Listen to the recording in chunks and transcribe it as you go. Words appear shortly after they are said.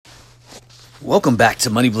Welcome back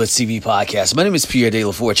to Money Blitz TV Podcast. My name is Pierre De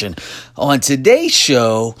La Fortune. On today's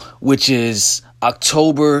show, which is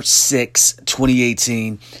October 6,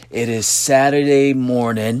 2018, it is Saturday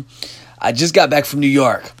morning. I just got back from New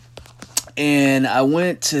York, and I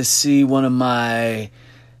went to see one of my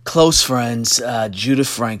close friends, Judith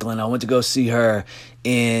Franklin. I went to go see her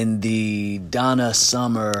in the Donna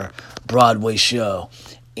Summer Broadway show.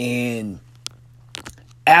 And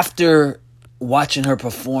after watching her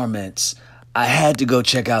performance, I had to go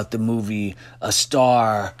check out the movie A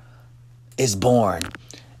Star Is Born.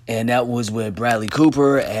 And that was with Bradley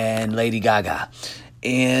Cooper and Lady Gaga.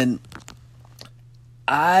 And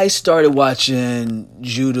I started watching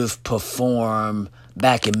Judith perform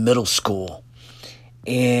back in middle school.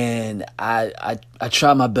 And I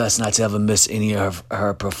try my best not to ever miss any of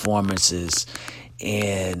her performances.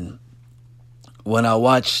 And when I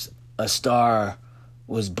watched A Star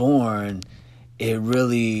Was Born, it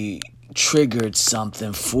really triggered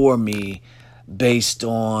something for me based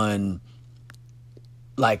on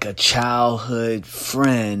like a childhood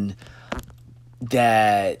friend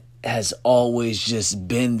that has always just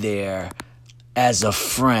been there as a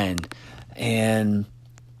friend. And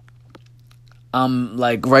I'm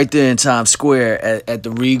like right there in Times Square at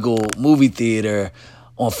the Regal movie theater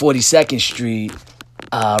on 42nd Street,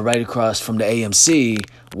 right across from the AMC,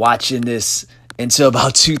 watching this until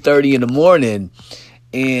about 2:30 in the morning.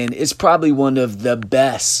 And it's probably one of the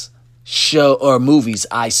best show or movies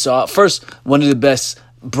I saw. First, one of the best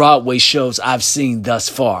Broadway shows I've seen thus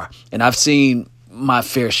far. And I've seen my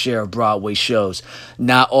fair share of Broadway shows.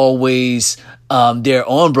 Not always they're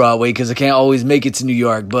on Broadway because I can't always make it to New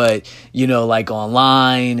York. But, you know, like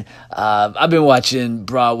online. I've been watching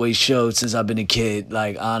Broadway shows since I've been a kid.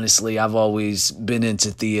 Like, honestly, I've always been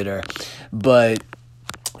into theater. But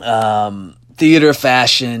theater,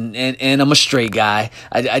 fashion, and I'm a straight guy.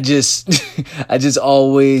 I just I just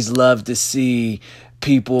always love to see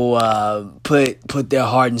people put their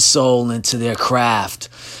heart and soul into their craft,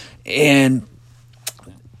 and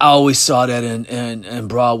I always saw that in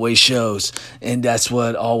Broadway shows, and that's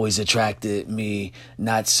what always attracted me.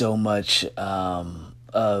 Not so much of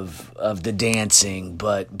the dancing,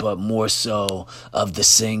 but more so of the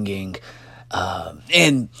singing.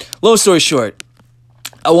 And long story short,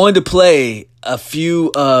 I wanted to play a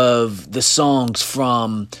few of the songs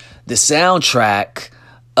from the soundtrack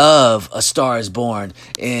of A Star Is Born.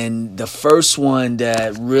 And the first one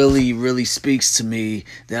that really, really speaks to me,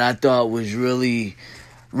 that I thought was really,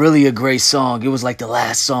 really a great song. It was like the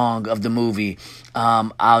last song of the movie.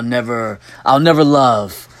 I'll Never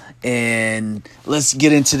Love. And let's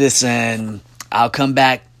get into this, and I'll come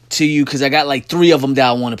back to you because I got like 3 of them that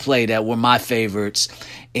I want to play that were my favorites.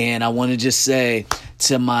 And I want to just say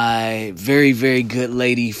to my very, very good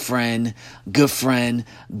lady friend, good friend,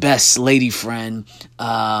 best lady friend,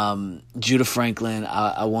 Judith Franklin,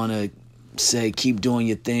 I want to say keep doing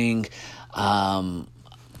your thing. I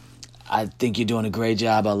think you're doing a great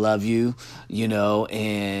job. I love you, you know,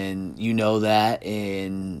 and you know that.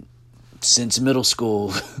 And since middle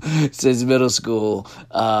school,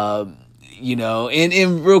 you know,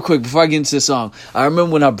 and real quick, before I get into the song, I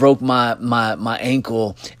remember when I broke my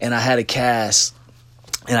ankle and I had a cast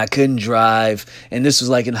and I couldn't drive, and this was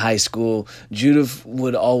like in high school. Judith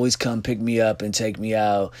would always come pick me up and take me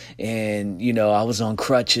out, and, you know, I was on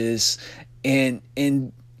crutches, and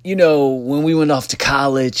you know, when we went off to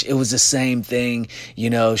college, it was the same thing.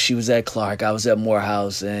 You know, she was at Clark, I was at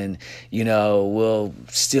Morehouse, and, you know, we'll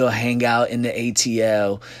still hang out in the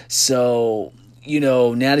ATL. So, you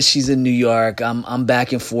know, now that she's in New York, I'm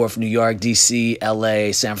back and forth, New York, DC,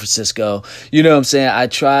 LA, San Francisco. You know what I'm saying? I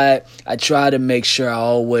try to make sure I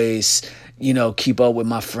always, you know, keep up with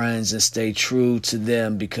my friends and stay true to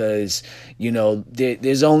them, because, you know,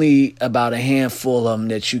 there's only about a handful of them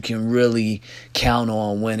that you can really count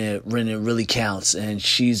on when it really counts, and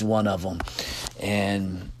she's one of them.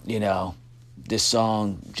 And, you know, this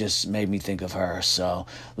song just made me think of her. So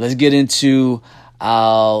let's get into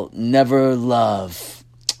I'll Never Love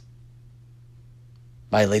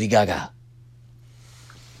by Lady Gaga.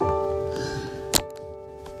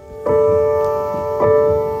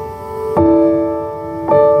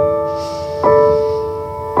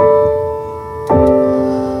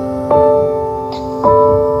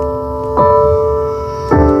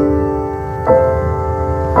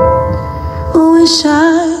 Wish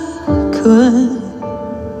I could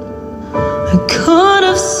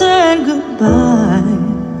have said goodbye.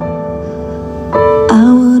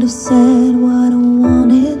 I would have said what I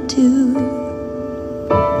wanted to,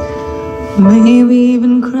 maybe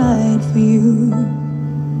even cried for you.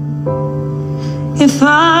 If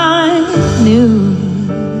I knew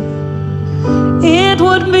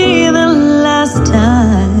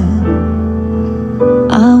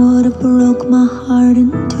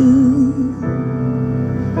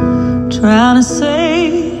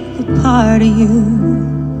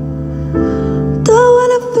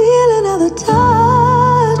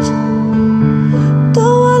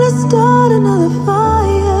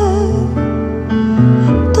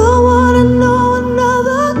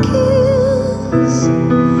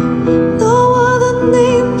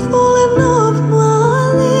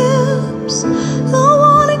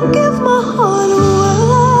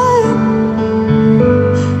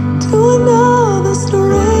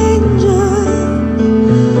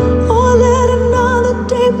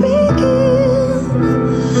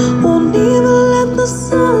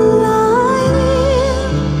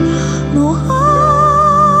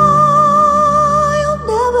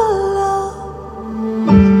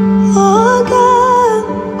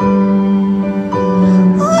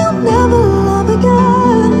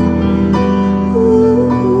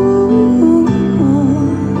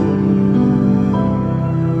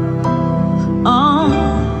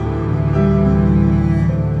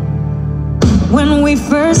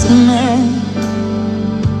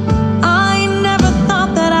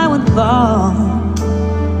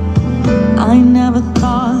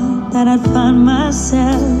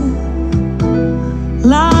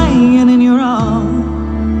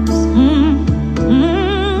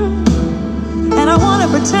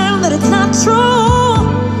true.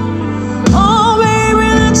 Oh, baby,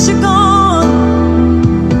 that you're gone.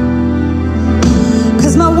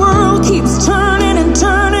 'Cause my world keeps turning and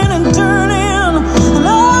turning and turning, and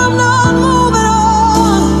I'm not moving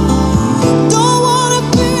on. Don't wanna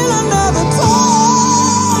feel another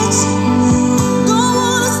touch. Don't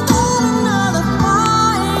wanna start another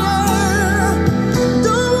fire.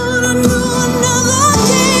 Don't wanna do another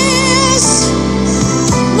kiss.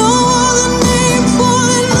 No other name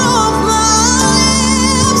falling off my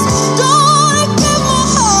lips. Don't wanna give my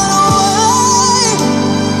heart away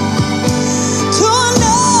to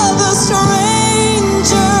another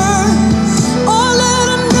stranger, or let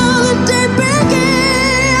another day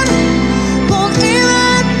begin. Won't even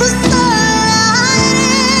let the sunlight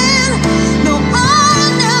in. No, I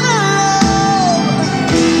never love.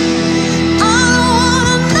 I don't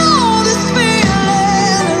wanna know this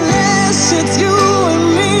feeling unless it's you and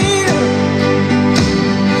me.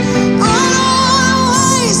 I don't wanna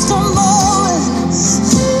waste a moment.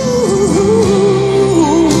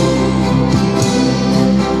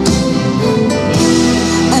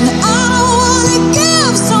 And I don't wanna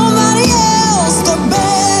give somebody else the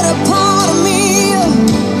better part of me.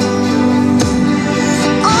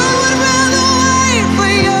 I would rather wait for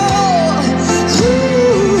you.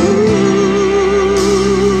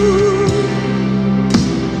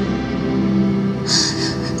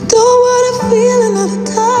 Don't wanna feel another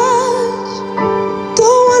touch.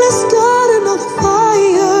 Don't wanna start another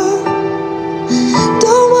fire.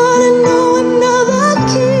 Don't wanna know another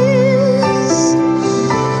kiss.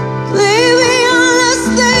 Baby, unless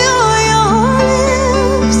they are your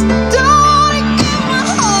lips. Don't wanna give my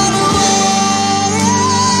heart away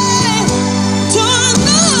to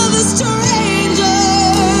another stranger,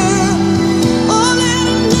 or let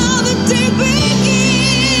another day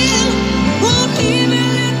begin. Won't even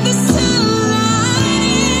let the sunlight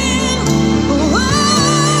in. Oh,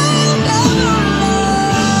 I'll never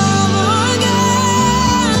love again.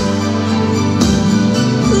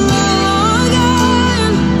 Love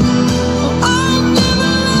again. Oh, I'll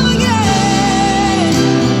never love again.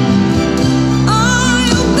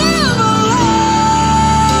 I'll never love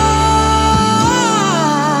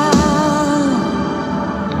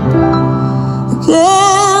again.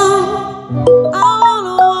 I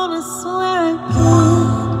wanna swear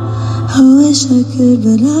again. I wish I could,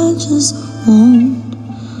 but I just won't.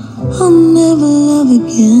 I'll never love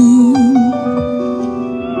again.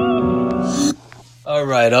 All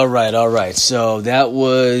right. So that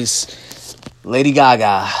was Lady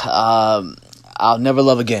Gaga. I'll Never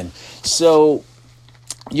Love Again. So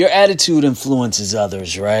your attitude influences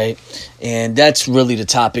others, right? And that's really the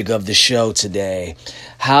topic of the show today.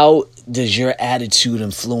 How does your attitude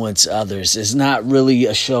influence others? It's not really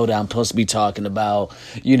a show that I'm supposed to be talking about,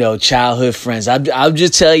 childhood friends. I'll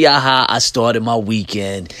just tell y'all how I started my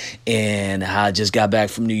weekend and how I just got back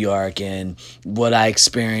from New York and what I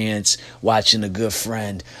experienced watching a good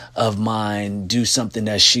friend of mine do something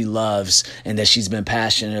that she loves and that she's been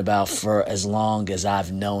passionate about for as long as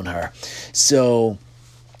I've known her. So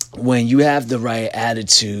when you have the right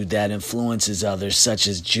attitude that influences others, such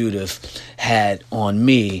as Judith had on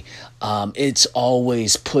me, it's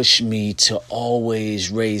always pushed me to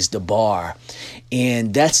always raise the bar.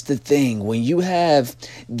 And that's the thing. When you have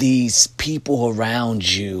these people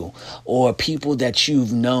around you or people that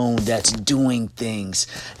you've known that's doing things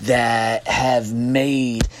that have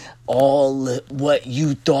made all what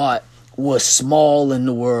you thought was small in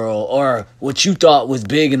the world, or what you thought was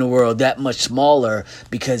big in the world, that much smaller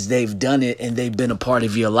because they've done it and they've been a part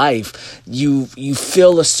of your life, you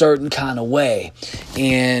feel a certain kind of way.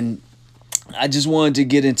 And I just wanted to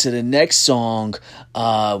get into the next song,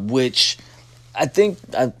 which I think,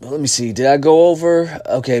 let me see, did I go over?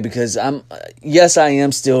 Okay, because I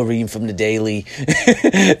am still reading from the daily,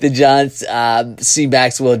 the John C.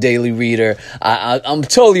 Maxwell Daily Reader. I'm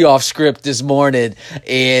totally off script this morning,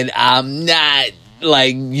 and I'm not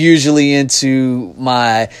like usually into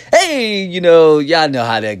my, hey, y'all know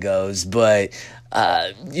how that goes, but,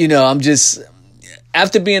 I'm just,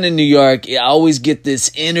 after being in New York, I always get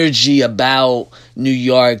this energy about New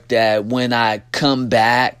York that when I come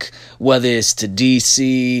back, whether it's to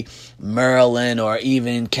DC, Maryland, or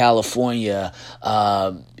even California,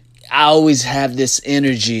 I always have this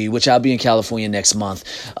energy, which I'll be in California next month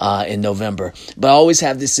in November. But I always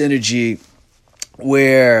have this energy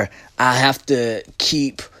where I have to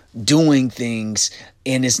keep doing things.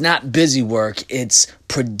 And it's not busy work, it's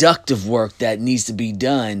productive work that needs to be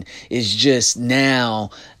done. It's just now,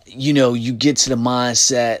 you get to the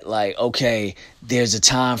mindset like, okay, there's a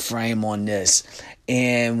time frame on this.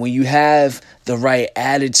 And when you have the right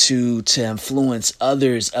attitude to influence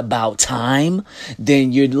others about time,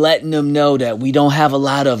 then you're letting them know that we don't have a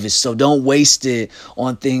lot of it. So don't waste it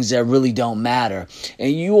on things that really don't matter.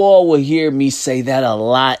 And you all will hear me say that a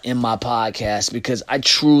lot in my podcast because I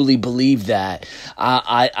truly believe that.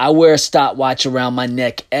 I wear a stopwatch around my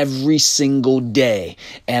neck every single day,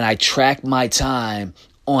 and I track my time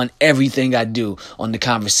on everything I do, on the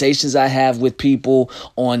conversations I have with people,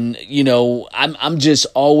 on, I'm just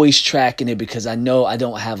always tracking it because I know I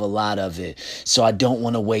don't have a lot of it, so I don't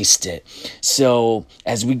want to waste it. So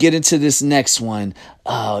as we get into this next one,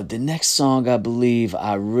 the next song I believe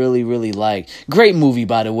I really, really like. Great movie,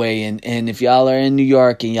 by the way, and if y'all are in New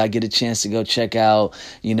York and y'all get a chance to go check out,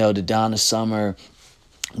 the Donna Summer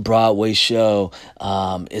Broadway show,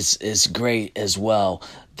 is great as well.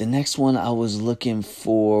 The next one I was looking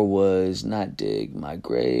for was Not Dig My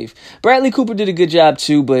Grave. Bradley Cooper did a good job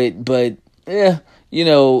too, but yeah,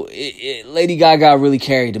 Lady Gaga really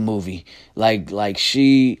carried the movie. Like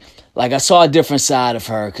I saw a different side of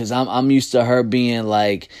her because I'm used to her being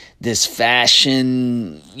like this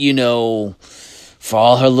fashion, for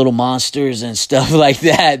all her little monsters and stuff like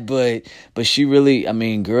that. But she really,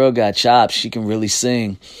 girl got chops. She can really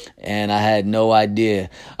sing. And I had no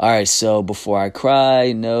idea. All right, so Before I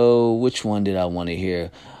Cry, no, which one did I want to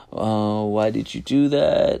hear? Why did you do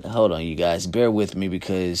that? Hold on, you guys. Bear with me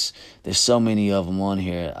because there's so many of them on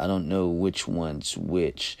here. I don't know which one's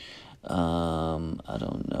which. I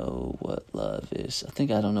don't know what love is. I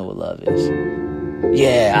think I don't know what love is.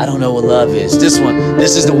 Yeah, I don't know what love is. This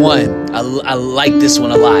is the one. I like this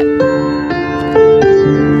one a lot.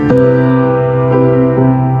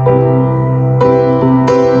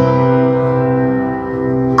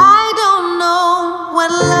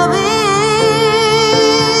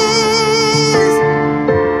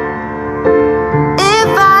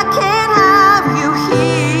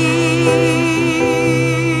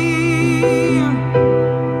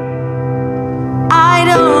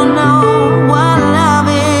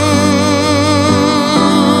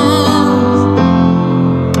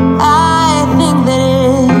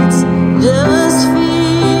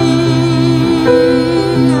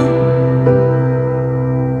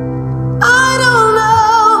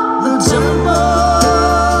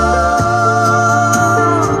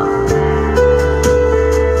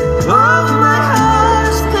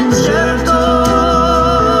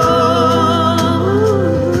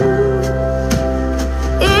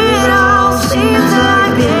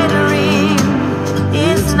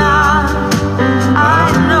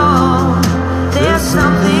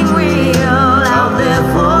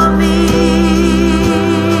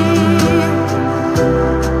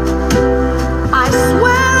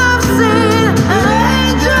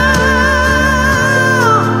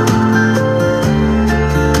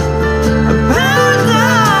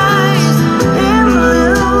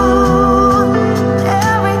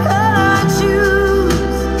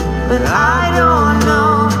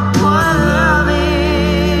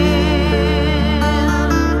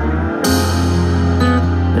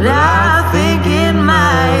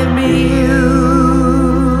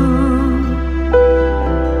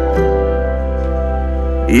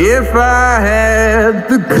 If I had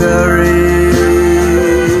the courage,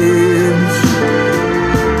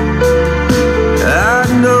 I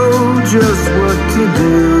know just what to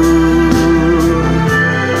do.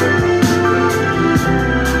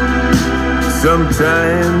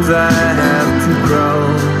 Sometimes I have to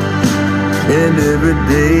crawl, and every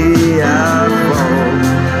day I fall,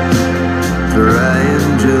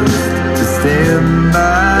 trying just to stand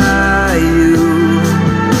by you.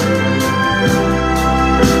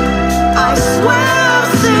 I swear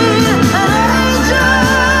I've seen an angel,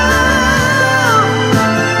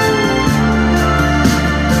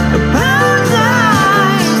 a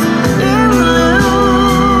paradise in blue,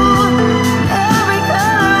 every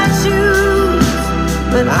color I choose,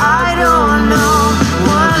 but I don't know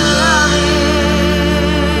what love is,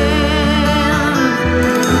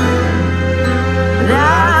 but I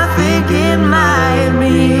think it might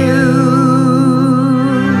be you.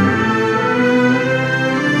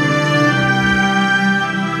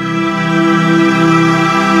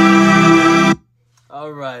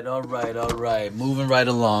 All right. Moving right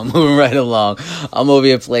along. I'm over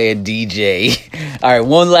here playing DJ. All right,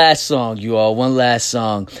 one last song, you all. One last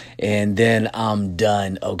song, and then I'm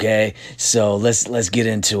done, okay? So let's get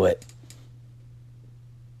into it.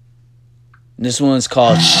 This one's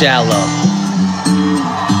called Shallow.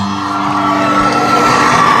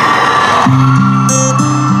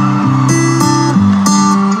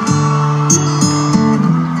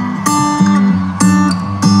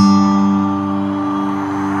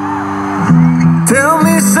 Tell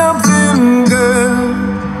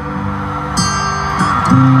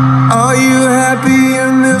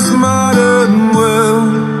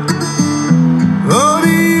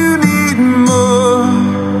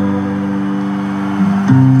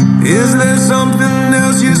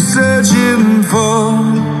fall,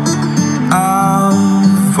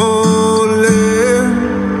 I'm falling.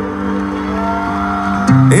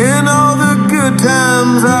 In all the good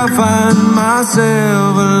times I find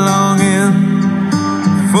myself longing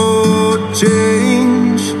for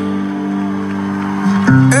change,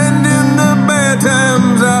 and in the bad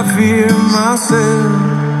times I fear myself.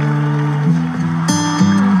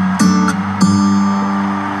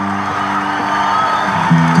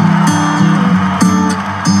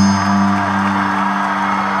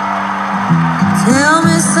 Tell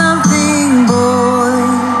me something, boy.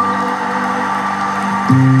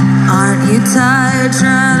 Aren't you tired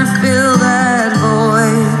trying to fill that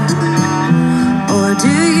void? Or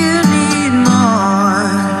do you need more?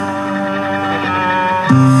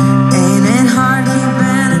 Ain't it hard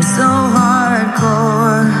keeping it so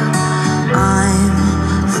hardcore? I'm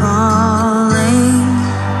falling.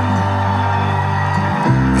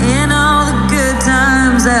 In all the good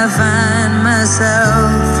times I find myself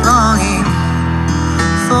longing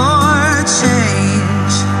for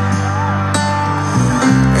change,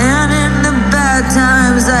 and in the bad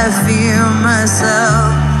times I fear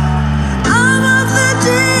myself. I'm of the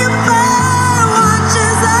deep end, watch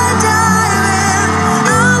as I dive in.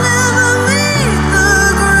 I'll never meet the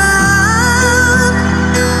ground.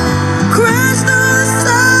 Crash through the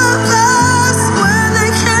surface where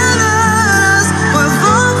they can't hurt us. We're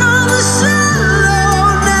far from the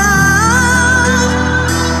shallow now.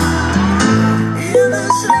 In the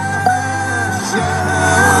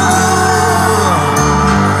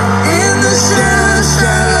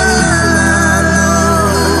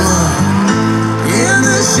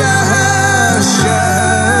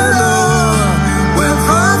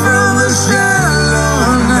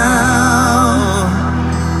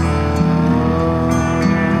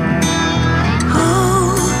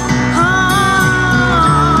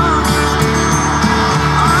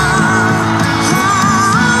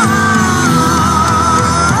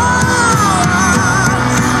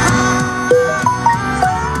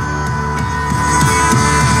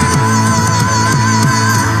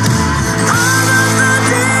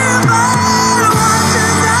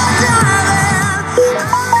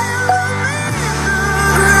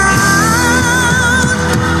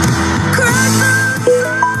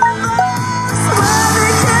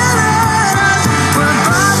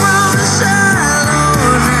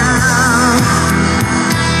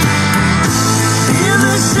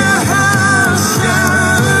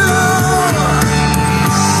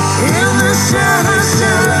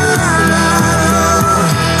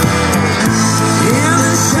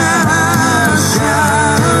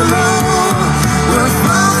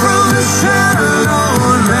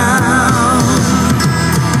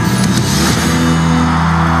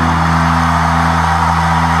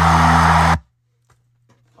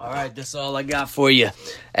All right, that's all I got for you.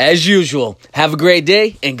 As usual, have a great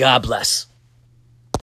day and God bless.